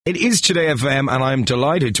It is Today FM, and I'm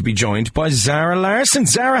delighted to be joined by Zara Larsson.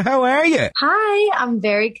 Zara, how are you? Hi, I'm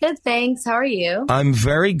very good, thanks. How are you? I'm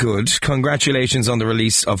very good. Congratulations on the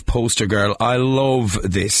release of Poster Girl. I love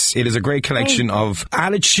this. It is a great collection of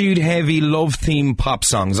attitude-heavy, love-themed pop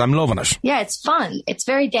songs. I'm loving it. Yeah, it's fun. It's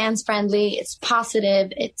very dance-friendly. It's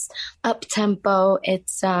positive. It's up-tempo.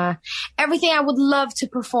 It's everything I would love to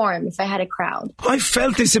perform if I had a crowd. I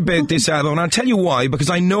felt this about this album, and I'll tell you why, because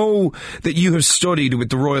I know that you have studied with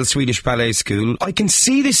the Royal Swedish Ballet School. I can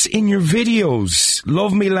see this in your videos.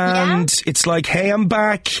 Love Me Land. Yeah. It's like, hey, I'm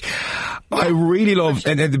back. Yeah. I really love,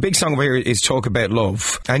 and the big song over here is Talk About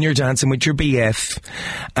Love, and you're dancing with your BF,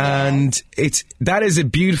 and that is a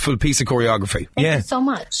beautiful piece of choreography. Thank you so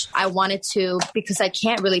much. I wanted to, because I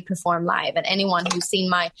can't really perform live, and anyone who's seen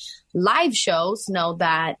my live shows know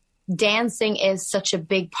that dancing is such a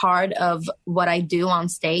big part of what I do on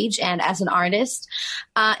stage and as an artist.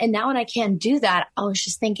 And now when I can't do that, I was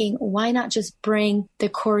just thinking, why not just bring the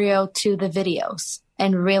choreo to the videos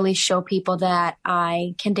and really show people that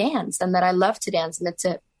I can dance and that I love to dance, and that's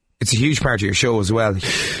it. It's a huge part of your show as well.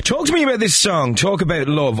 Talk to me about this song, Talk About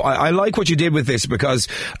Love. I like what you did with this, because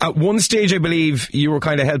at one stage, I believe, you were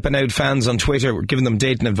kind of helping out fans on Twitter, giving them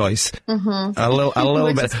dating advice. Mm-hmm. A little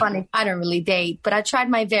Which bit. is funny. I don't really date, but I tried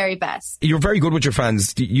my very best. You're very good with your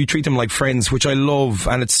fans. You treat them like friends, which I love,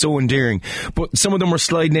 and it's so endearing. But some of them were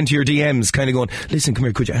sliding into your DMs, kind of going, listen, come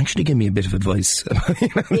here, could you actually give me a bit of advice?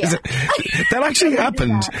 That actually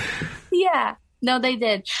happened. Yeah. No, they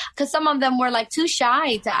did. Because some of them were like too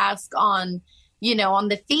shy to ask on, on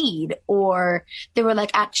the feed, or they were like,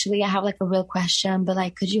 actually, I have like a real question, but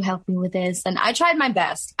like, could you help me with this? And I tried my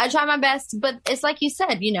best. But it's like you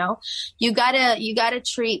said, you gotta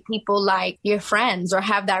treat people like your friends or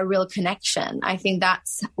have that real connection. I think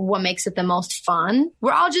that's what makes it the most fun.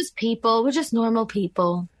 We're all just people. We're just normal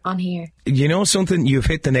people on here. You know something? You've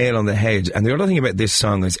hit the nail on the head. And the other thing about this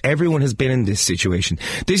song is everyone has been in this situation.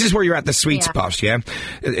 This is where you're at the sweet spot, yeah?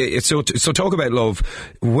 So Talk About Love.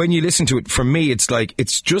 When you listen to it, for me, it's like,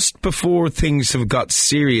 it's just before things have got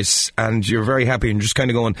serious and you're very happy and just kind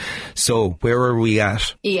of going, so where are we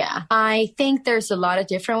at? Yeah. I think there's a lot of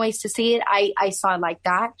different ways to see it. I saw it like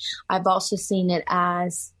that. I've also seen it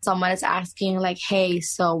as someone is asking like, hey,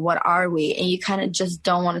 so what are we? And you kind of just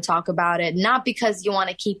don't want to talk about it. Not because you want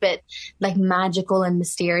to keep it like magical and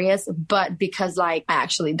mysterious, but because like, I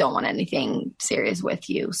actually don't want anything serious with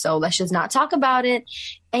you. So let's just not talk about it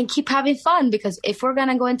and keep having fun, because if we're going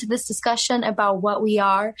to go into this discussion about what we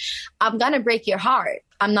are, I'm going to break your heart.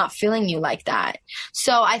 I'm not feeling you like that.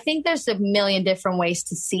 So I think there's a million different ways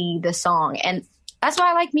to see the song. And that's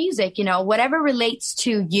why I like music. Whatever relates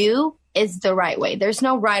to you is the right way. There's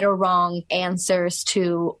no right or wrong answers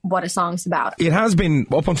to what a song's about. It has been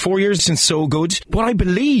up on 4 years since So Good, but I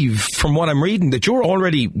believe from what I'm reading that you're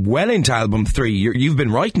already well into album 3. You've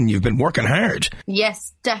been writing, you've been working hard.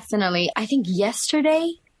 Yes, definitely. I think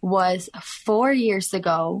yesterday was 4 years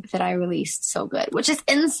ago that I released So Good, which is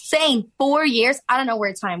insane. 4 years. I don't know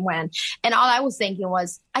where time went. And all I was thinking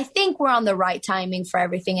was, I think we're on the right timing for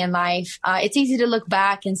everything in life. It's easy to look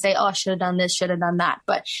back and say, oh, I should have done this, should have done that.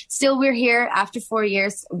 But still, we're here after 4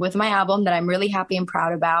 years with my album that I'm really happy and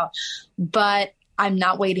proud about. But I'm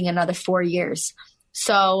not waiting another 4 years.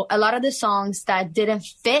 So a lot of the songs that didn't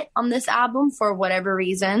fit on this album for whatever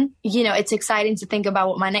reason, it's exciting to think about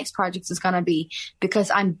what my next project is going to be, because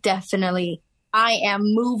I am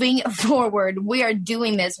moving forward. We are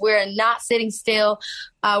doing this. We're not sitting still.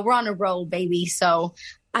 We're on a roll, baby. So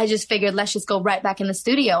I just figured let's just go right back in the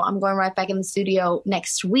studio. I'm going right back in the studio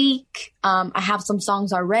next week. I have some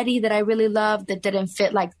songs already that I really love that didn't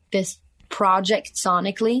fit like this project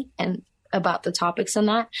sonically and about the topics and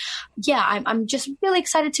that. Yeah, I'm just really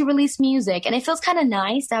excited to release music, and it feels kind of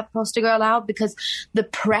nice to have Poster Girl out, because the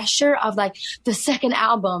pressure of like the second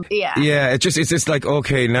album. Yeah, it's just like,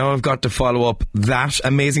 okay, now I've got to follow up that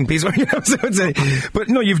amazing piece. But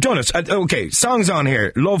no, you've done it. Okay, songs on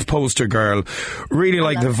here. Love Poster Girl. Really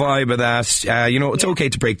like the vibe of that. It's okay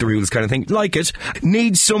to break the rules kind of thing. Like it.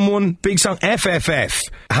 Need Someone. Big song. FFF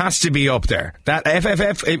has to be up there. That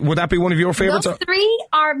FFF, would that be one of your favorites? Those three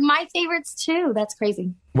are my favorites too. That's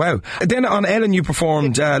crazy. Wow. Then on Ellen you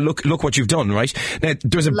performed Look What You've Done, right? Now,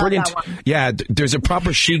 there's a brilliant, there's a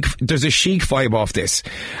proper chic, there's a chic vibe off this.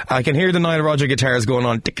 I can hear the Nile Rodgers guitars going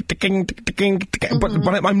on, but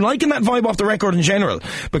I'm liking that vibe off the record in general,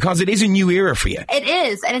 because it is a new era for you. It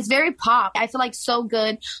is, and it's very pop. I feel like So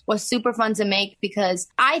Good was super fun to make, because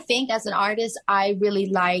I think as an artist, I really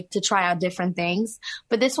like to try out different things.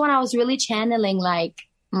 But this one I was really channeling like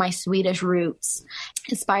my Swedish roots,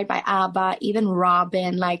 inspired by ABBA, even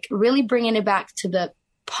Robin, like really bringing it back to the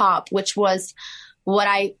pop, which was what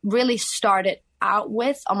I really started out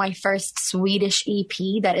with on my first Swedish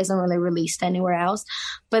EP that isn't really released anywhere else.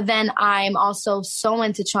 But then I'm also so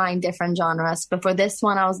into trying different genres. But for this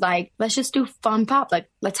one, I was like, let's just do fun pop. Like,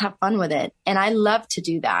 let's have fun with it. And I love to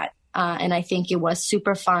do that. And I think it was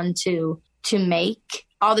super fun to make,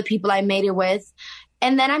 all the people I made it with.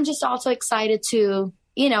 And then I'm just also excited to,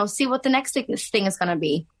 see what the next thing is going to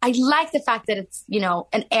be. I like the fact that it's,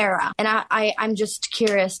 an era. And I'm just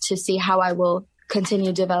curious to see how I will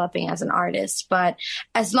continue developing as an artist. But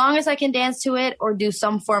as long as I can dance to it or do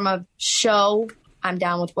some form of show, I'm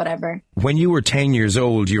down with whatever. When you were 10 years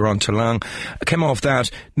old, you were on Toulon. Came off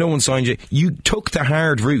that, no one signed you. You took the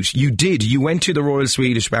hard route. You did. You went to the Royal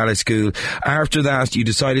Swedish Ballet School. After that, you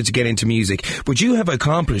decided to get into music. But you have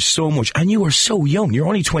accomplished so much, and you are so young. You're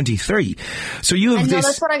only 23. So you have this...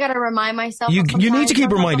 that's what I got to remind myself. You need to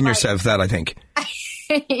keep reminding yourself that, I think.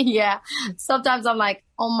 Yeah. Sometimes I'm like,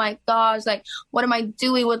 oh my gosh, like, what am I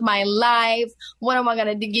doing with my life? What am I going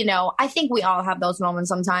to do? I think we all have those moments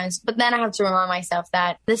sometimes, but then I have to remind myself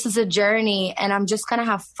that this is a journey and I'm just going to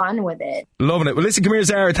have fun with it. Loving it. Well, listen, come here,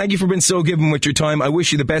 Zara. Thank you for being so given with your time. I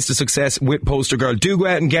wish you the best of success with Poster Girl. Do go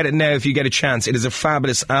out and get it now if you get a chance. It is a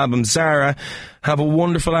fabulous album. Zara, have a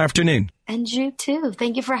wonderful afternoon. And you too.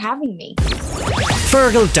 Thank you for having me.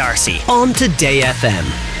 Fergal Darcy on Today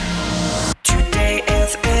FM.